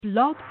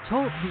Blog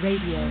Talk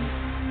Radio.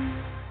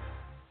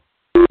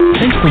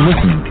 Thanks for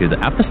listening to the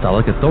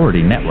Apostolic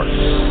Authority Network.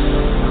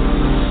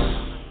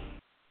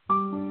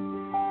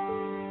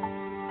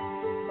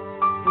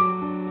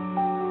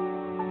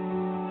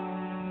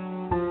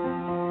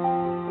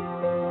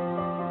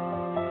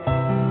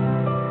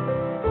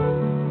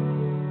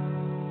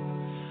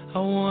 I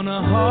want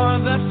a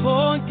heart that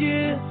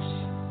forgives,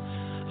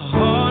 a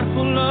heart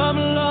full of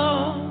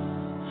love,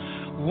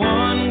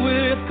 one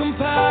with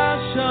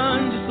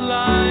compassion just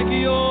like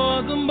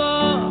yours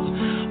above,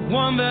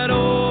 one that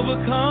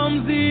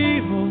overcomes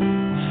evil,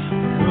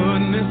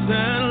 goodness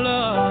and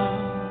love,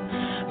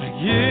 like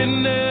it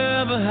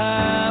never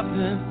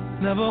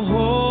happened, never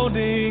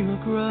holding a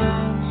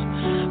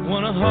grudge.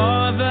 Want a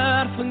heart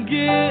that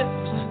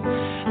forgives,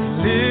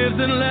 lives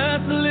and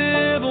lets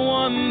live,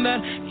 one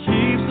that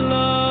keeps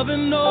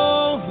loving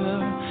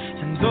over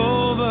and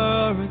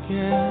over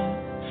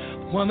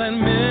again, one that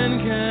men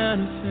can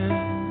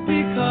offend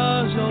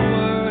because your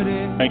word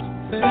is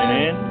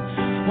fair,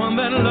 one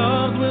that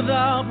loves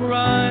without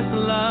price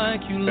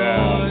like you,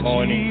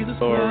 Lord Jesus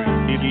Christ.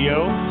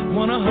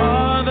 Want a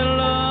heart that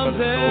loves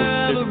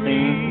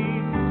everybody,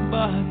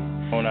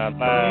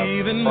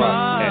 even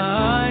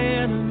my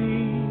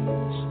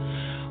enemies.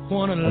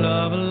 Want a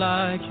lover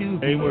like you.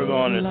 Today we're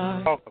going to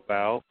talk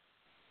about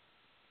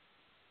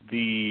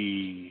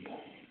the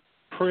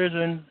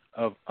prison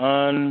of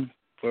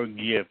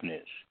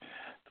unforgiveness.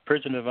 The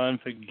prison of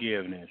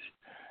unforgiveness.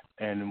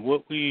 And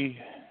what we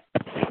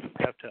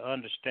have to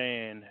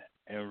understand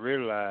and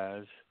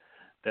realize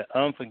that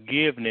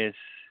unforgiveness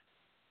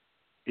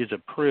is a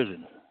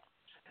prison.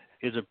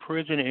 It's a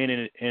prison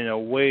in a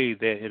way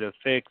that it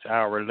affects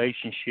our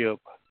relationship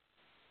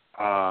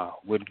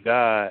with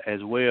God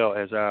as well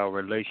as our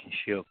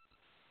relationship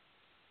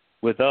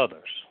with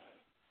others.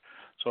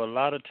 So a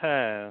lot of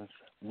times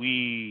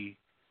we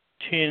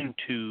tend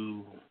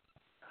to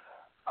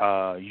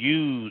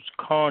use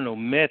carnal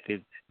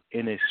methods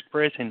in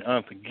expressing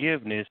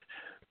unforgiveness,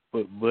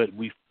 but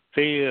we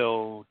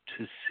fail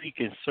to seek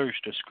and search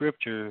the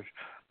scriptures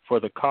for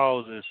the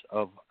causes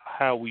of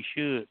how we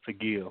should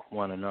forgive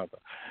one another.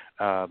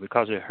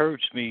 Because it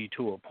hurts me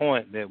to a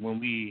point that when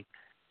we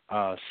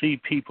see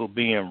people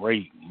being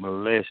raped,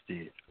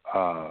 molested,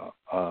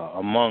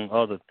 among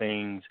other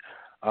things,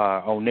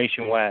 on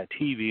nationwide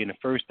TV, and the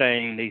first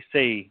thing they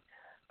say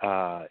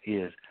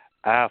is,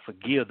 "I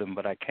forgive them,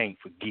 but I can't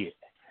forget."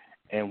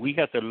 And we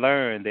have to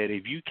learn that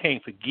if you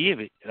can't forget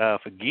it,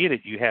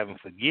 you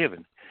haven't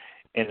forgiven.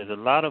 And as a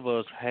lot of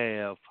us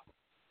have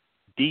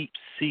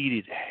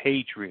deep-seated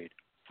hatred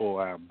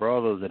for our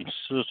brothers and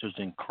sisters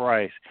in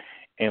Christ,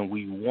 and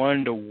we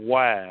wonder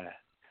why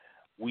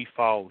we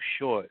fall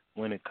short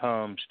when it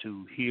comes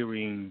to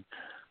hearing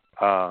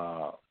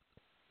the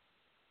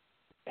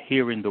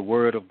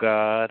word of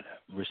God,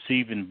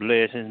 receiving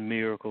blessings,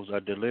 miracles, or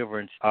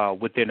deliverance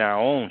within our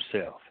own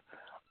self.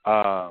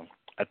 I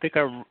think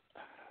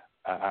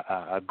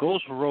a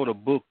ghost wrote a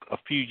book a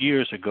few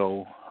years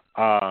ago.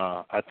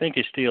 I think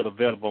it's still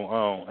available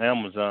on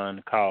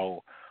Amazon,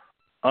 called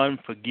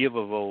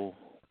Unforgivable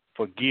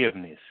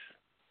Forgiveness.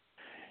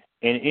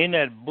 And in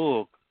that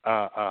book,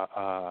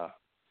 I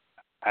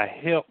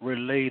help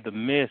relay the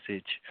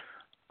message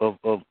of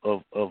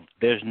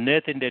there's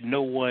nothing that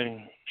no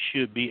one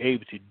should be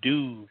able to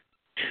do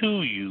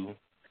to you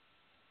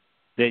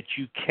that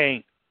you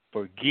can't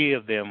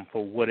forgive them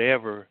for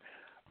whatever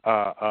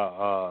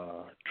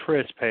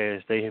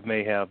trespass they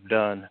may have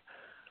done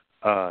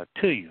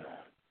to you.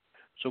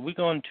 So we're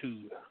going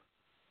to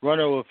run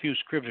over a few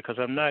scriptures because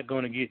I'm not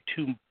going to get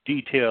too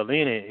detailed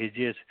in it. It's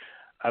just,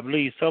 I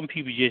believe some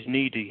people just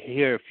need to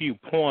hear a few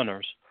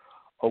pointers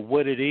of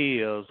what it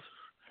is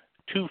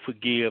to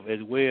forgive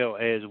as well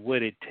as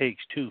what it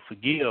takes to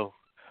forgive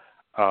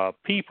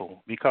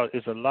people, because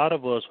it's a lot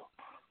of us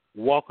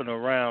walking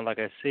around, like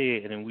I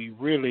said, and we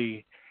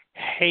really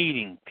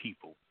hating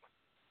people.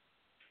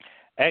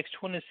 Acts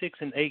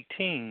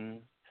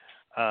 26:18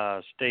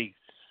 states,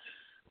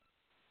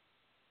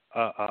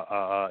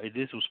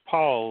 this was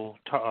Paul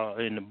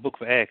in the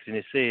book of Acts, and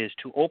it says,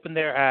 to open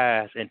their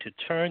eyes and to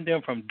turn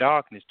them from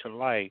darkness to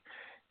light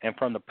and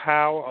from the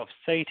power of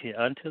Satan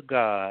unto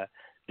God,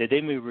 that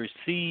they may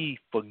receive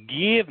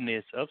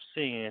forgiveness of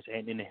sins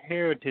and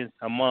inheritance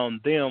among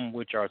them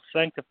which are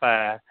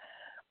sanctified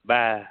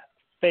by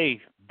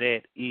faith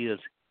that is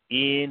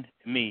in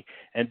me.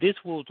 And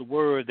this was the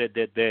word that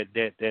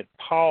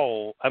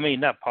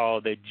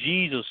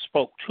Jesus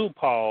spoke to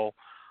Paul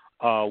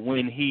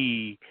when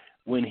he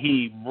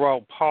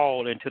brought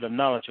Paul into the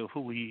knowledge of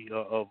who he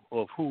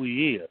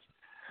is.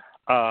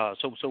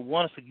 So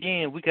once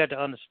again, we got to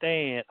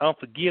understand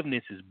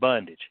unforgiveness is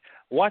bondage.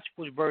 Watch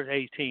with verse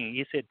 18.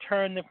 It said,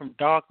 turn them from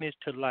darkness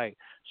to light.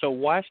 So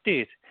watch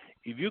this.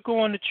 If you're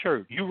going to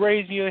church, you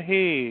raising your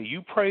head,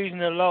 you praising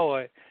the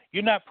Lord,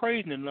 you're not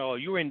praising the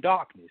Lord, you're in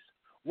darkness.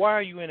 Why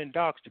are you in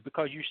darkness?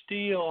 Because you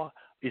still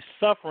is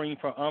suffering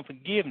from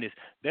unforgiveness.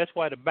 That's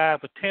why the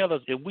Bible tells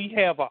us if we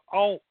have an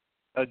ought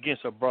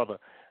against a brother,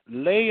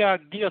 lay our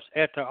gifts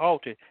at the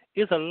altar.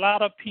 It's a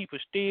lot of people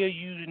still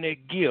using their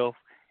gift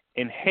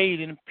and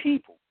hating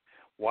people.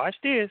 Watch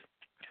this.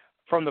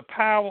 From the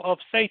power of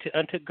Satan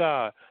unto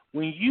God.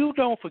 When you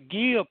don't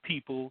forgive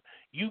people,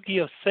 you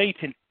give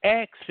Satan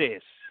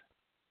access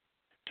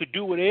to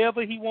do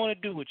whatever he want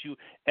to do with you.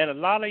 And a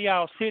lot of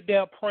y'all sit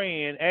there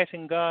praying,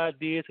 asking God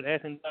this and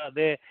asking God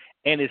that,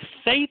 and it's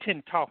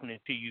Satan talking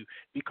to you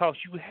because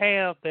you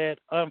have that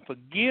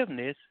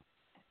unforgiveness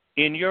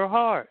in your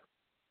heart.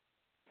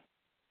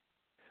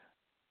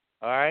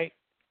 All right?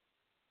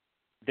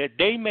 That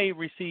they may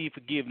receive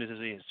forgiveness of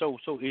sin. So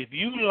if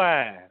you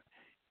lie,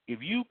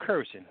 if you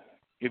cursing,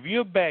 if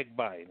you're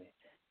backbiting,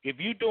 if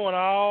you're doing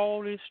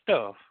all this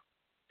stuff,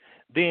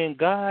 then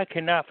God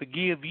cannot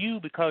forgive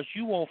you because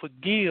you won't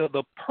forgive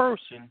the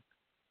person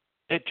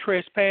that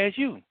trespassed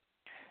you.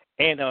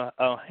 And a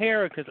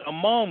inheritance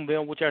among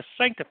them which are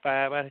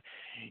sanctified,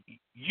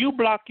 you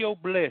block your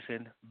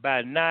blessing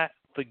by not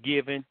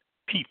forgiving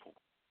people.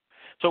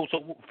 So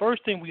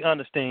first thing we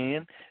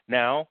understand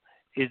now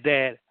is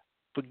that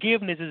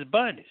forgiveness is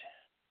bondage.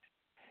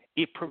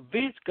 It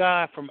prevents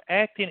God from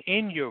acting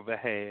in your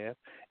behalf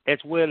as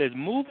well as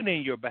moving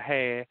in your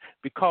behalf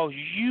because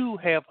you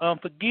have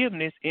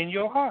unforgiveness in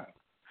your heart.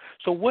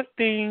 So what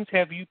things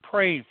have you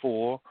prayed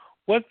for?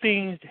 What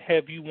things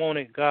have you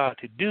wanted God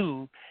to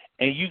do,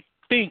 and you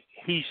think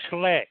he's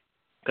slack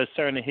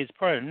concerning his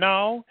prayer?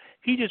 No,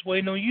 he's just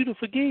waiting on you to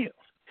forgive.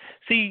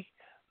 See,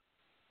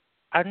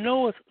 I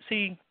know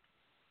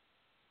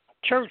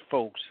church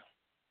folks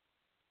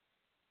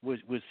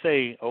would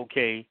say,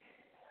 okay,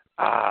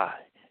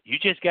 you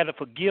just got to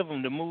forgive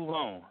them to move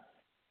on.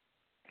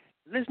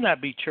 Let's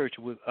not be church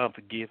with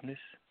unforgiveness,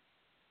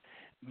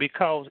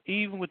 because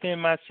even within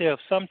myself,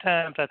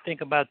 sometimes I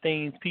think about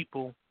things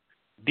people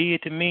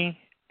did to me,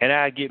 and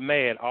I get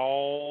mad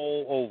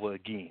all over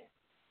again.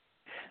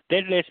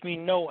 That lets me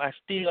know I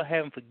still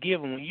haven't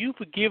forgiven. When you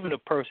forgiven a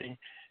person,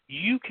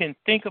 you can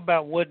think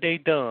about what they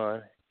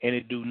done, and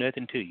it do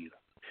nothing to you.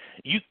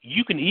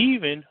 You can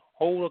even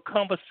hold a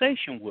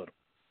conversation with them.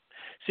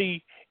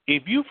 See,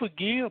 if you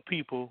forgive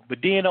people but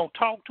then don't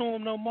talk to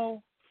them no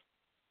more,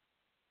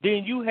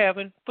 then you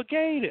haven't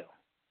forgave them.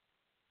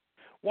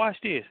 Watch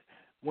this.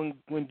 When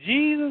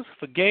Jesus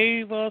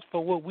forgave us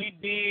for what we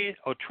did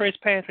or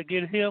trespassed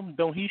against him,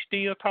 don't he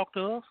still talk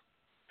to us?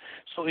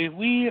 So if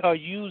we are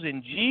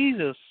using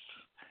Jesus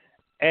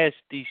as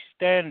the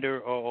standard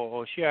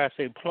or shall I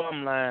say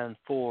plumb line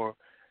for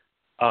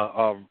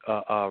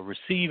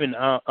receiving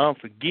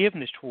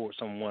unforgiveness towards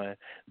someone,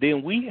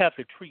 then we have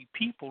to treat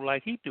people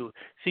like he do.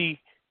 See,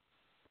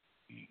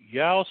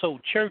 y'all so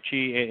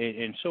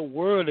churchy and so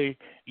worldly.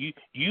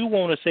 You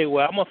want to say,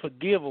 well, I'm gonna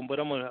forgive them, but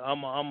I'm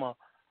gonna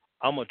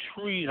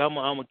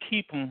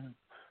keep them.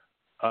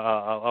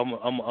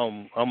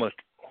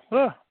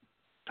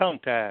 Tongue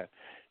tied.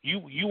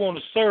 You want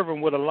to serve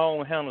them with a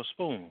long handled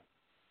spoon.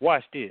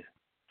 Watch this.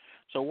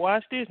 So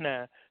watch this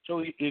now. So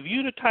if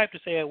you the type to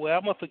say, well,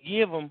 I'm gonna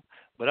forgive them,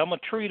 but I'm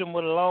gonna treat them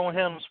with a long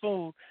handled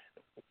spoon,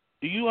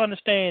 do you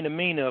understand the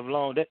meaning of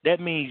long? That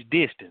means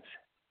distance.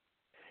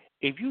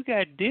 If you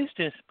got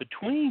distance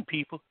between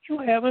people, you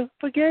haven't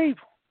forgave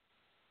them.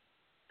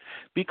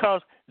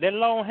 Because that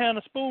long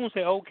handled spoon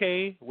say,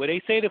 okay, well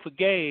they say they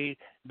forgave,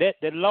 that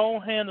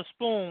long handled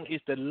spoon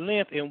is the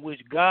length in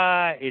which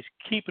God is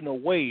keeping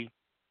away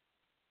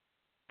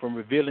from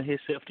revealing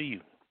himself to you.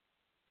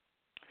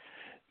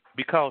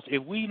 Because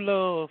if we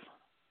love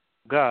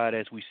God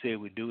as we say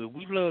we do, if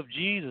we love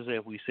Jesus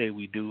as we say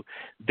we do,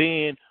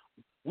 then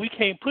we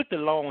can't put the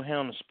long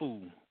handled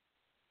spoon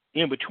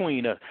in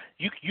between us.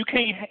 You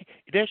can't.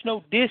 There's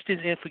no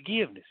distance in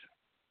forgiveness.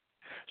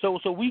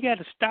 So we got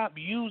to stop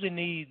using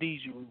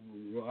these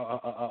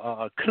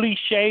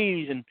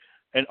cliches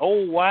and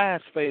old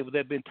wives' fables that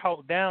have been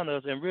taught down to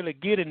us, and really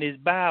get in this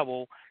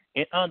Bible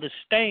and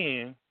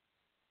understand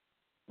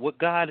what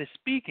God is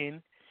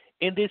speaking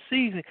in this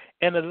season.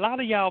 And a lot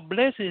of y'all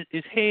blessings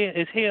is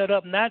held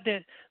up not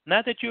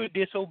that you're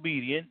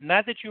disobedient,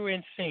 not that you're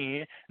in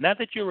sin, not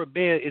that you're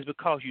rebellious, is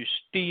because you're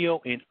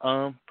still in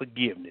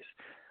unforgiveness.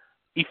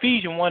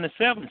 Ephesians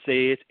 1:7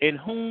 says, in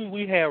whom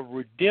we have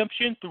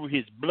redemption through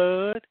his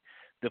blood,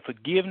 the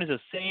forgiveness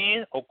of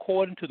sin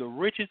according to the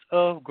riches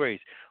of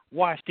grace.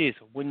 Watch this.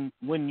 When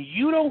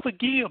you don't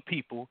forgive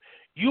people,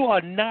 you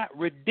are not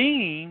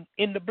redeemed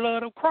in the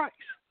blood of Christ.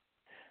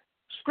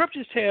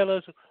 Scriptures tell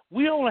us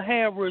we only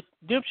have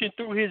redemption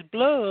through his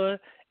blood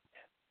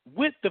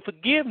with the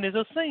forgiveness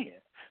of sin.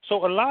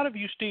 So a lot of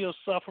you still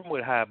suffering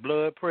with high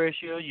blood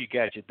pressure. You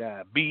got your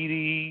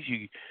diabetes.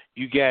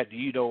 You got,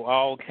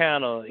 all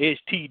kind of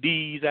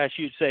STDs, I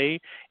should say.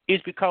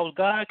 It's because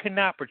God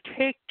cannot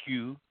protect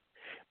you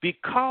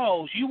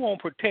because you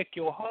won't protect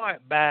your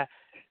heart by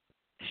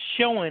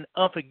showing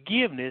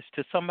unforgiveness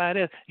to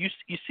somebody else. You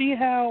see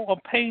how I'm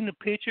painting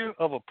a picture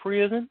of a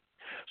prison?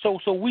 So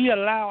we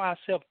allow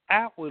ourselves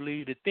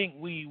outwardly to think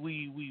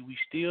we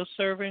still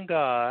serving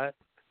God.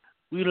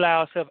 We allow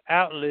ourselves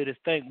outwardly to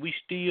think we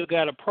still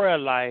got a prayer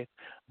life,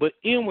 but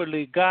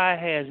inwardly God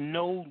has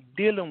no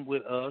dealing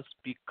with us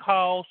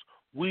because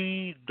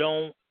we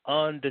don't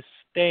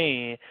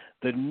understand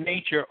the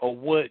nature of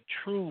what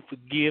true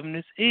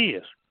forgiveness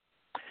is.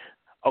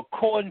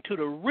 according to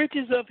the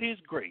riches of his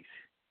grace.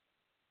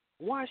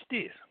 Watch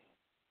this.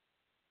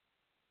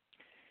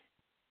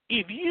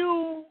 If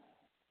you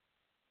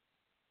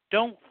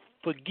don't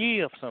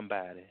forgive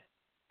somebody,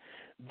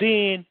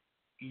 then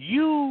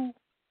you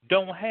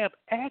don't have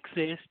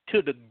access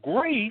to the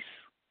grace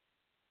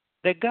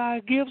that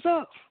God gives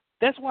us.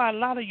 That's why a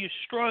lot of you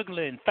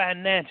struggling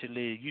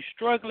financially, you're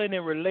struggling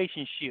in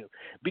relationship,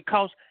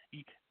 because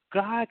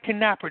God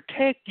cannot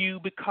protect you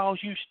because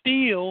you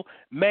still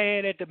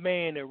mad at the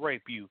man that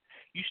raped you.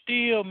 You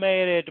still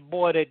mad at the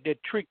boy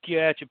that tricked you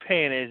out your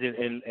panties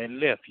and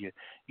left you.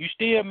 You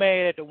still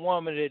mad at the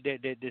woman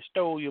that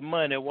stole your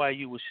money while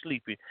you were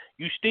sleeping.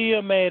 You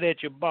still mad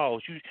at your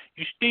boss.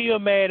 You still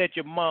mad at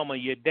your mama,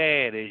 your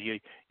daddy,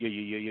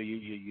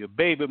 your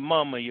baby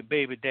mama, your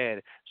baby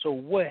daddy. So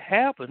what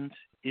happens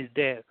is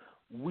that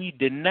we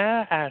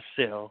deny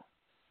ourselves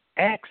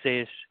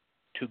access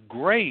to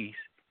grace,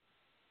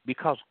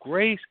 because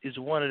grace is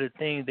one of the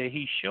things that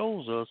he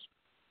shows us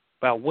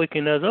by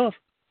waking us up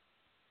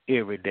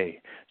every day.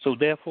 So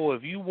therefore,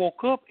 if you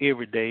woke up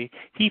every day,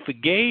 he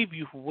forgave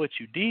you for what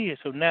you did.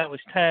 So now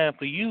it's time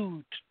for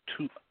you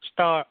to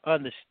start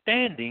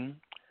understanding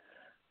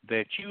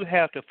that you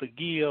have to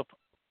forgive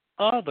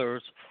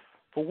others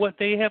for what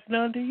they have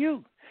done to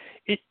you.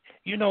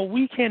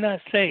 We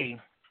cannot say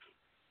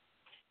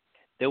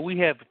that we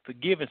have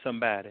forgiven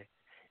somebody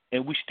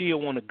and we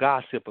still want to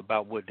gossip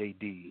about what they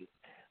did.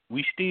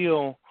 We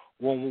still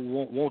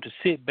want to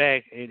sit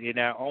back in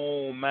our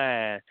own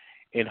mind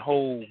and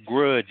hold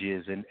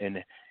grudges and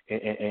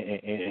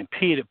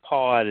pity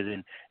parties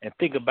and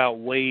think about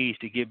ways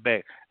to get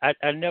back.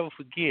 I never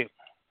forget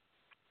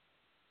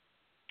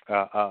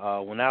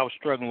when I was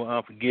struggling with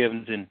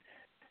unforgiveness and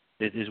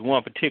this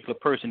one particular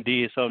person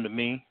did something to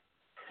me.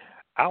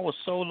 I was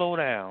so low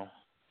down.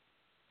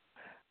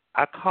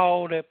 I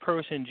called that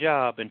person's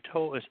job and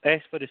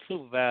asked for the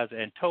supervisor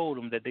and told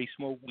them that they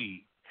smoke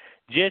weed,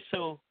 just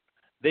so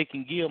they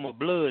can give them a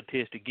blood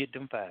test to get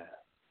them fired.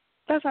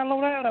 That's how low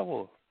down I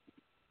was.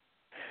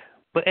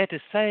 But at the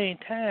same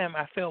time,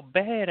 I felt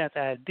bad after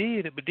I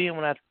did it. But then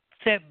when I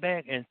sat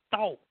back and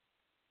thought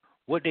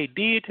what they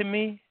did to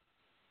me,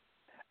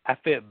 I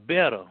felt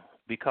better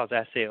because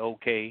I said,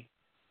 okay,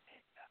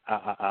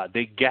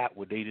 they got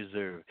what they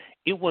deserved.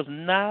 It was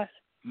not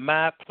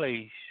my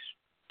place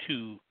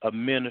to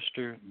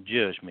administer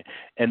judgment.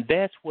 And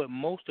that's what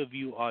most of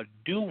you are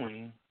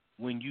doing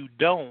when you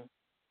don't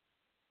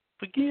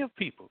forgive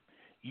people.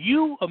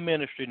 You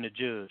administering the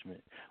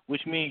judgment,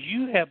 which means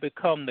you have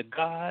become the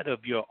God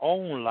of your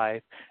own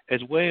life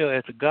as well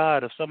as the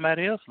God of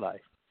somebody else's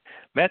life.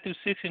 Matthew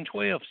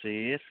 6:12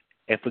 says,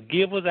 and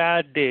forgive us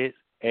our debts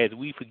as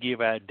we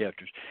forgive our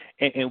debtors.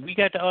 And we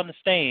got to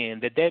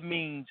understand that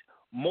means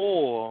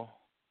more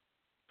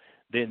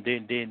than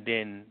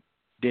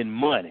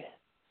money.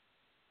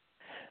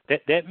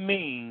 That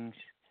means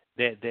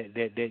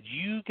that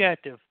you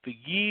got to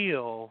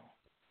forgive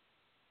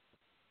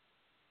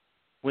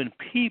when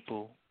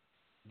people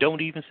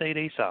don't even say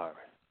they sorry.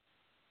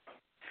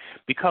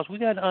 Because we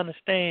got to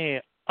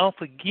understand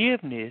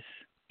unforgiveness,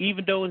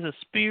 even though it's a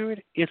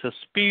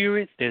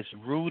spirit that's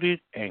rooted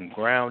and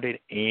grounded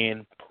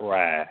in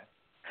pride.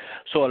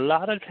 So a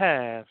lot of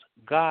times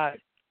God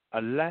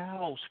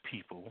allows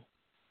people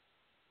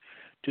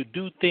to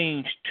do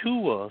things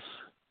to us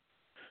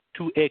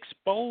to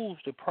expose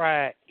the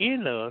pride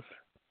in us,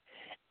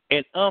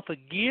 and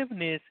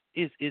unforgiveness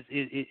is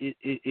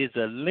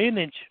a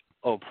lineage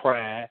of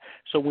pride.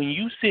 So when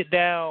you sit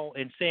down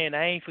and saying,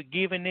 I ain't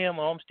forgiving them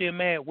or I'm still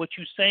mad, what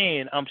you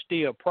saying, I'm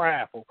still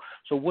prideful.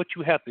 So what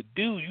you have to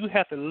do, you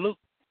have to look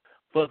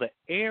for the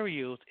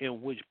areas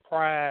in which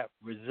pride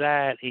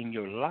resides in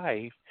your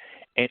life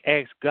and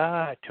ask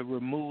God to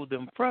remove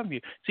them from you.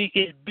 See,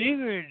 it's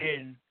bigger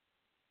than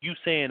you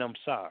saying I'm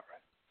sorry.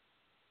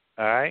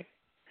 All right?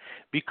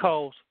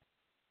 Because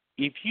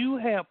if you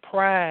have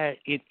pride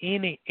in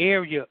any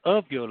area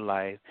of your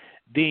life,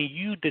 then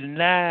you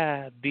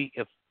deny the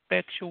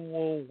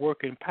effectual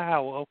working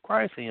power of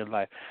Christ in your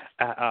life.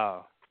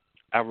 I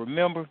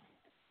remember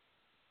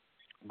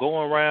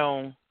going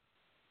around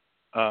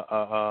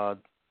a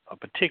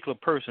particular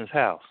person's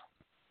house,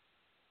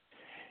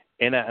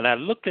 and I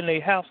looked in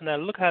their house and I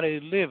looked how they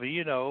live.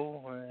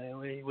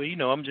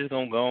 I'm just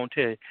gonna go and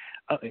tell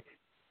you,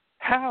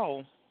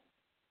 how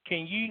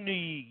can you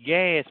need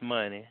gas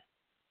money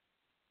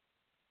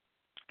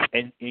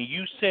and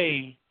you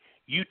say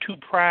you too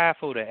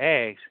prideful to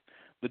ask,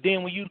 but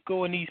then when you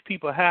go in these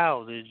people's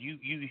houses,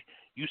 you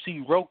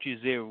see roaches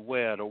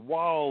everywhere, the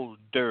walls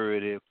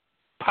dirty,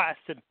 pots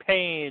and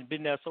pans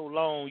been there so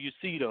long, you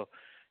see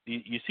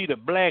the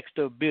black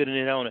stuff building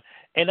it on it.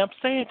 And I'm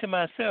saying to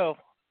myself,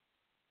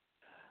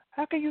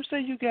 how can you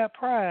say you got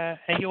pride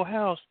and your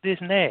house this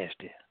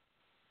nasty?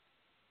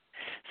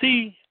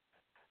 See,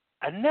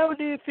 I never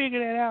did figure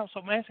that out,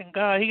 so I'm asking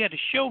God, he got to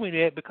show me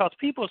that, because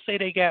people say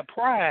they got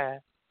pride,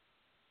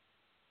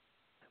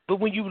 but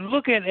when you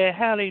look at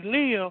how they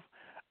live,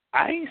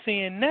 I ain't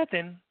seeing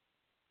nothing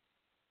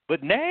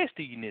But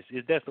nastiness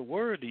that's the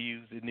word to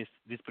use in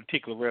this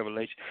particular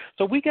revelation.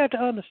 So we got to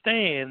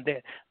understand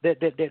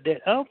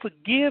that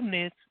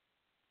unforgiveness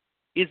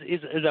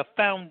is a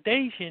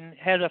foundation,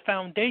 has a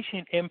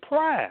foundation in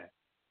pride.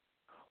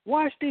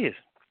 Watch this.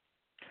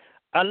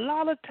 A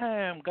lot of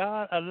time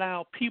God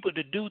allow people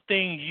to do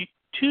things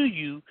to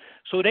you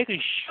so they can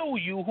show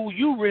you who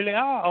you really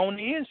are on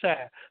the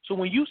inside. So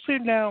when you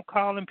sit down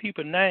calling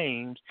people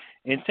names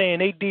and saying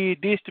they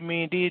did this to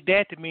me and did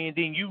that to me, and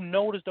then you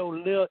notice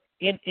those little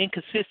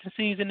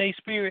inconsistencies in their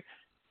spirit,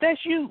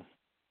 that's you.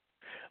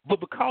 But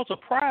because of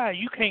pride,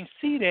 you can't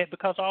see that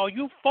because all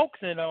you're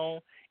focusing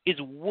on is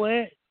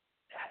what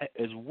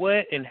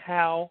and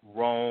how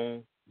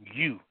wrong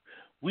you.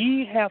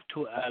 We have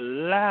to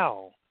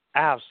allow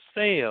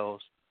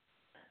ourselves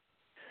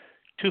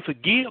to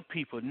forgive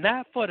people,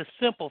 not for the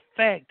simple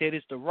fact that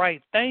it's the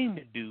right thing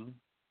to do,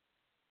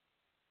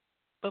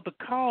 but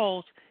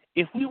because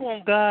if we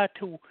want God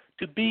to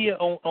be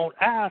on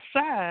our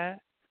side,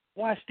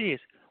 watch this,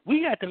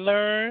 we got to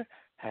learn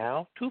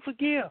how to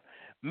forgive.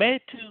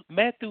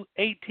 Matthew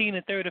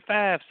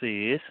 18:35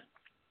 says,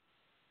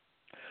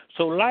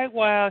 so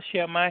likewise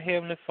shall my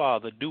heavenly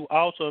Father do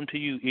also unto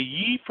you, if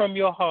ye from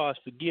your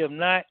hearts forgive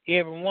not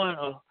every one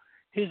of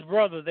his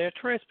brother their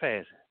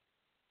trespassing.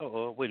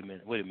 Oh, wait a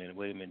minute.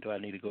 Do I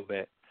need to go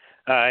back?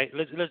 All right,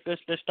 let's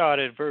start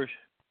at verse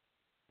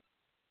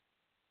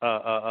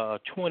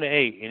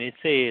 28, and it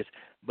says,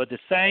 but the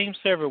same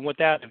servant went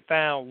out and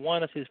found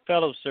one of his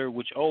fellow servants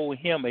which owed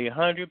him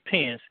 100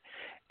 pence,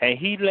 and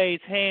he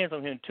laid hands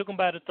on him, took him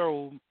by the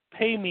throat,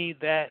 pay me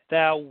that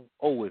thou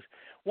owest.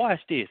 Watch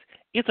this.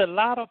 It's a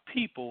lot of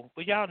people,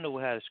 but y'all know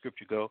how the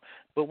scripture go.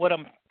 But what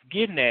I'm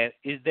getting at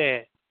is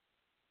that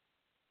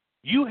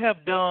you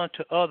have done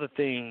to other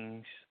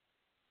things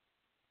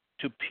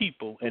to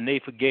people and they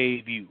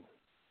forgave you.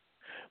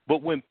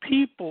 But when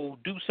people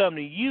do something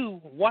to you,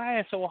 why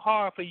is it so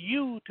hard for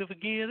you to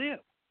forgive them?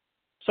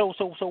 So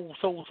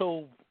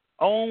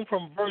on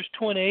from verse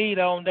 28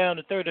 on down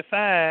to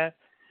 35,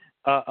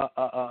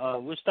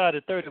 we'll start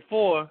at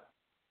 34.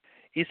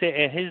 He said,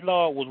 and his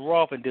Lord was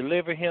wroth and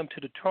delivered him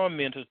to the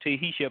tormentors till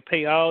he shall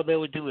pay all that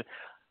was due.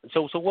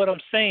 So what I'm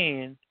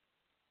saying,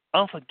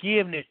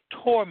 unforgiveness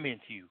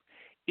torments you.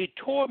 It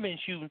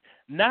torments you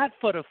not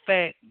for the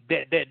fact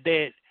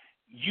that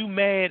you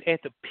mad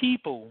at the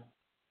people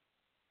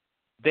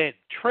that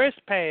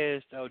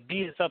trespassed or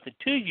did something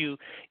to you.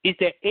 It's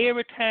that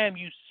every time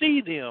you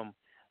see them,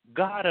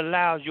 God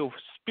allows your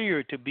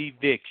spirit to be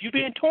vexed. You're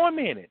being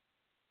tormented.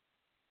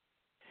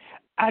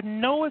 I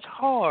know it's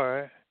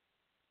hard.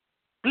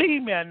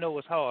 Believe me, I know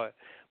it's hard.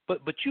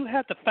 But you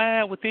have to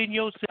find within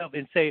yourself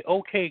and say,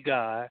 okay,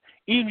 God,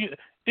 this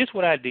is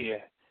what I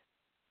did.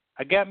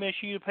 I got me a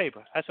sheet of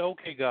paper. I said,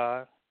 okay,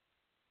 God,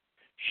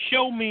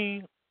 show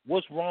me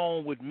what's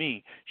wrong with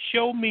me.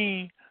 Show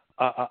me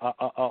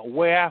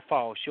where I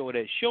fall short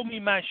at. Show me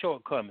my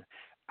shortcomings.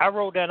 I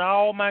wrote down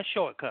all my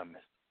shortcomings.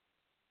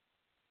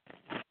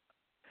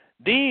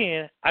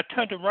 Then I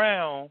turned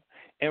around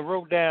and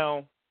wrote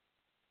down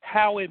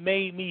how it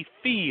made me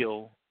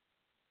feel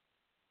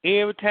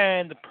every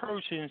time the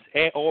persons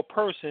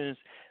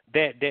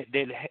that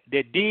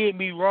did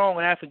me wrong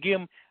and I forgive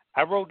them.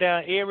 I wrote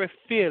down every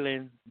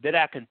feeling that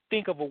I can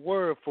think of a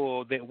word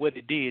for that what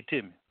it did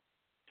to me.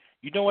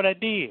 You know what I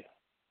did?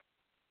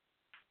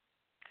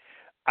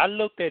 I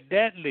looked at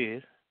that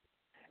list,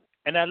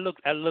 and I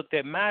looked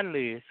at my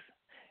list,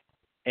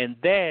 and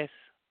that's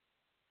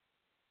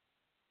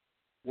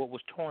what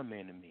was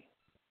tormenting me.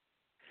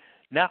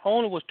 Not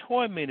only was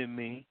tormenting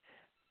me,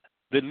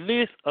 the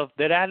list of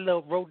that I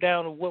wrote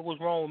down of what was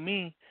wrong with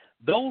me,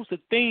 those are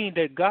things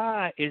that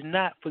God is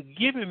not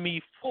forgiving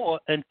me for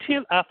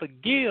until I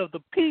forgive the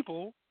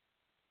people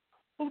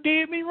who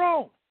did me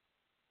wrong.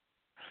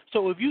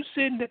 So if you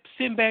sitting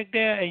back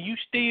there and you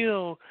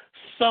still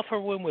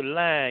suffering with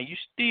lying, you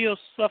still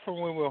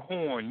suffering with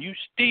horn, you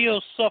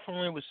still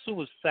suffering with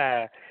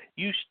suicide,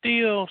 you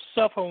still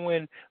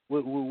suffering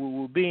with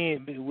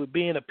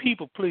being a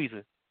people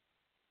pleaser,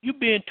 you're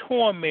being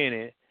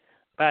tormented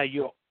by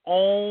your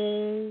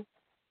own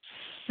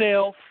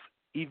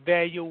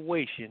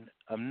self-evaluation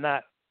of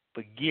not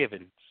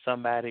forgiving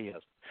somebody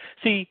else.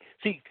 See,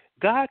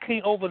 God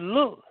can't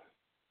overlook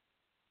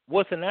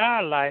what's in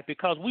our life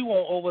because we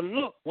won't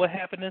overlook what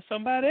happened in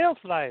somebody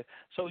else's life.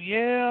 So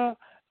yeah,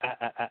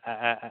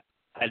 I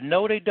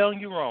know they done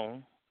you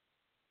wrong.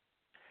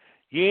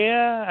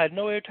 Yeah, I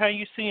know every time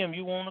you see them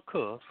you want to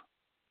cuss.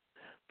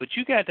 But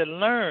you got to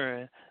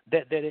learn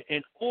that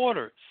in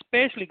order,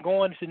 especially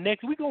going to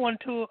next, we're going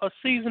to a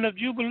season of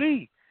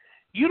Jubilee.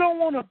 You don't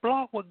want to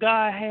block what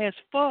God has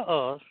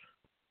for us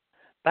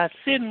by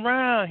sitting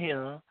around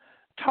here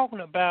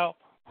talking about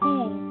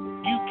who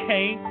you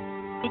can't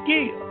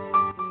forgive.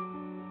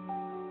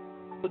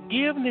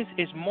 Forgiveness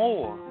is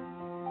more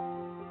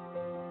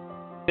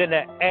than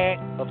an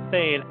act of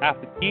saying, I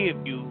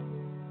forgive you,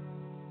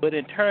 but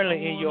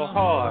internally in your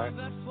heart,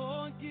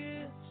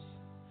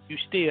 you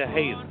still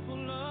hate them.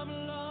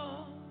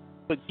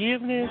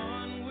 Forgiveness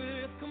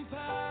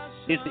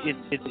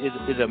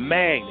is a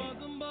magnet.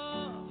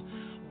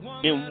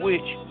 in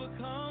which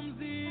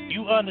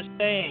you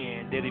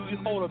understand that if you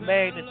hold a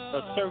magnet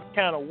a certain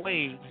kind of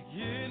way,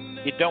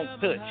 it don't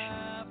touch.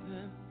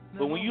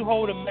 But when you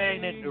hold a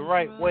magnet the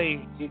right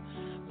way,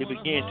 it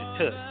begins to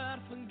touch.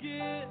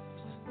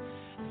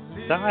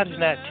 God is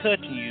not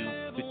touching you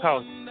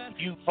because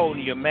you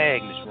holding your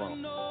magnets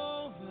wrong.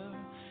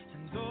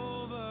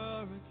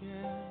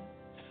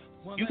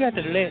 You got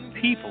to let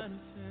people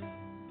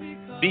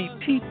be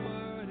people.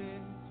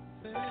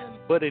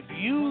 But if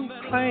you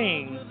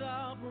claim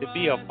to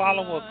be a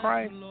follower of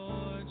Christ,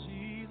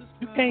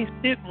 you can't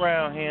sit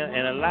around here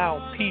and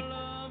allow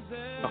people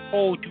to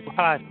hold you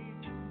hostage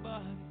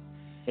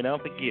in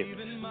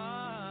unforgiveness.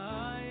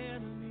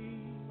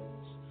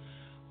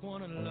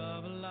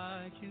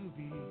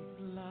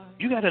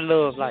 You got to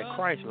love like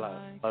Christ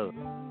loved.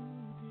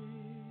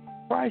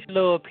 Christ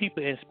loved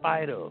people in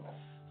spite of.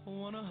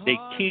 They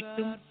kicked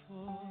him,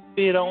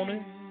 spit on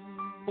him,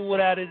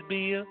 pulled out his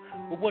beard.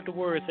 But what the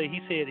word say? He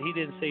said he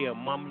didn't say a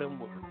mumbling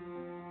word.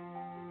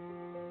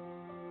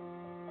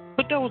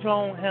 Put those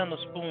long handle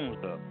spoons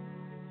up.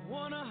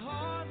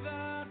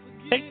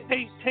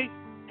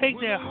 Take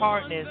that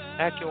hardness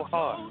out your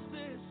heart.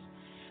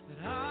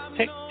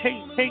 Take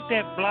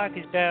that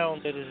blockage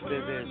down that's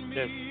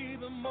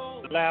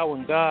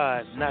allowing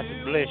God not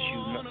to bless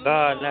you,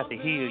 God not to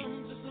heal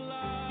you.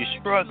 You're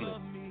struggling.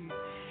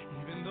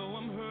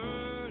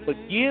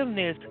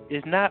 Forgiveness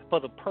is not for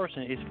the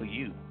person, it's for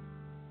you.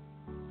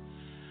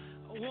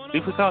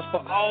 It's because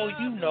for all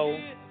you know,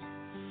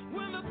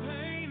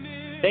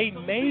 they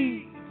may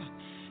be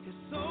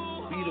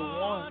the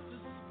one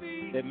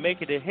that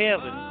make it to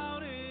heaven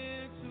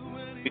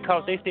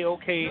because they say,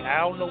 okay, I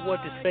don't know what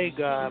to say,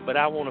 God, but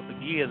I want to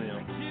forgive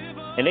them.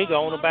 And they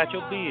go on about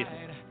your business.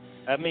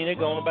 They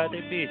go on about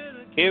their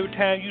business. Every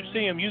time you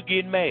see them, you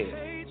get mad.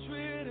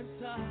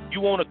 You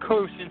want to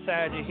curse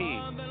inside your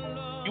head.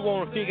 You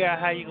want to figure out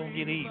how you're going to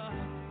get even.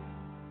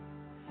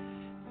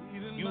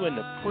 You in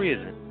the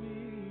prison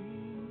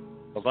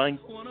of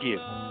unforgiveness.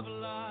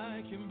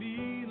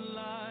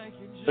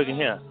 Look at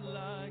here.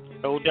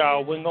 Told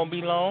y'all wasn't going to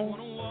be long.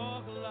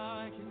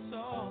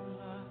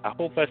 I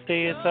hope I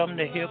said something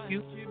to help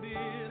you.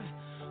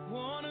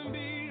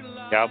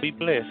 Y'all be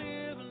blessed.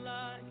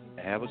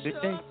 Have a good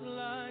day.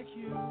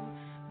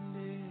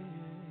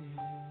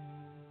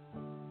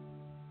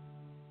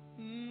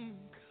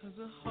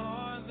 The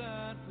heart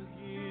that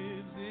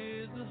forgives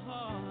is the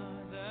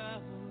heart that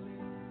will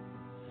live.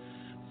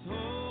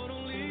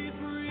 Totally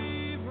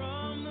free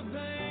from the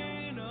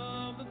pain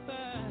of the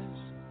past.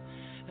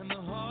 And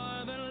the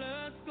heart that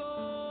lets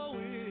go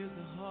is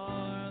the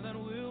heart that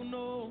will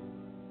know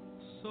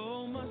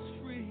so much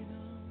freedom.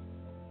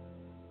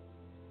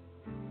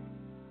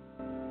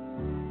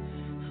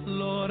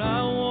 Lord,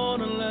 I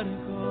want to let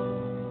it go.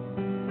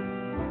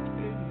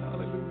 Hey,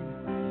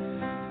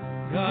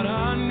 hallelujah. God,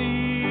 I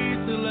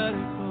need to let it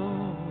go.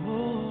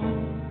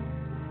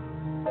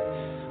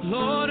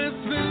 Lord,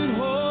 it's been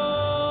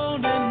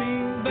holding me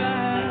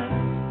back.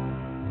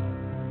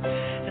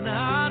 And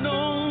I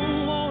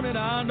don't want it,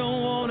 I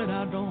don't want it,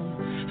 I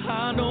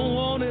don't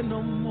want it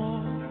no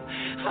more.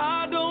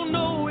 I don't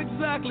know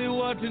exactly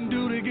what to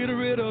do to get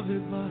rid of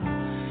it, but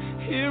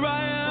here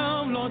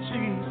I am, Lord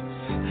Jesus.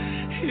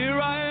 Here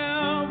I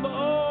am,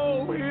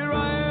 oh, here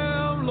I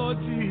am, Lord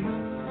Jesus.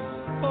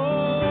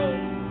 Oh,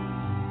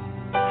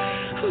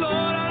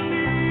 Lord, I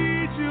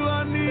need you,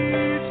 I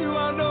need you.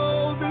 I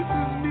know this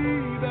is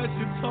me that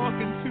you're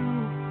talking to.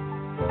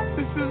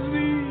 This is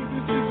me,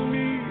 this is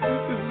me,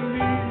 this is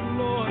me,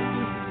 Lord,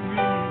 this is me.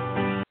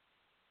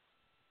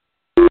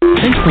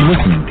 Thanks for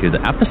listening to the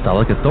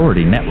Apostolic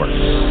Authority Network.